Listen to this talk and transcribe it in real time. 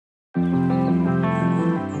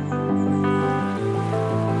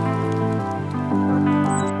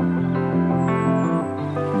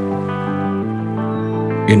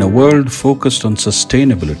In a world focused on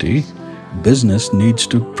sustainability, business needs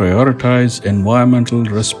to prioritize environmental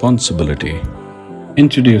responsibility.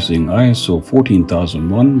 Introducing ISO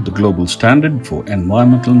 14001, the global standard for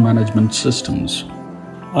environmental management systems.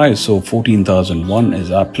 ISO 14001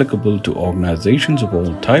 is applicable to organizations of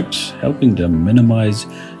all types, helping them minimize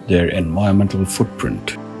their environmental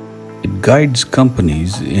footprint. It guides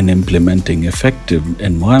companies in implementing effective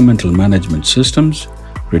environmental management systems,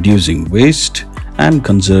 reducing waste, and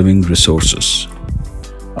conserving resources.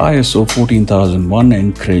 ISO 14001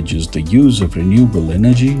 encourages the use of renewable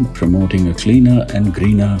energy, promoting a cleaner and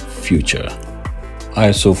greener future.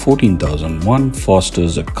 ISO 14001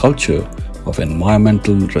 fosters a culture of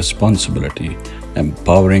environmental responsibility,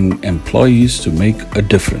 empowering employees to make a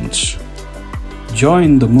difference.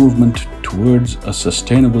 Join the movement towards a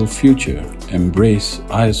sustainable future. Embrace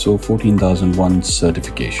ISO 14001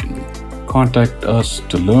 certification. Contact us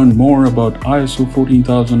to learn more about ISO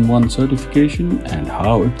 14001 certification and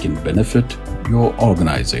how it can benefit your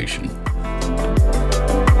organization.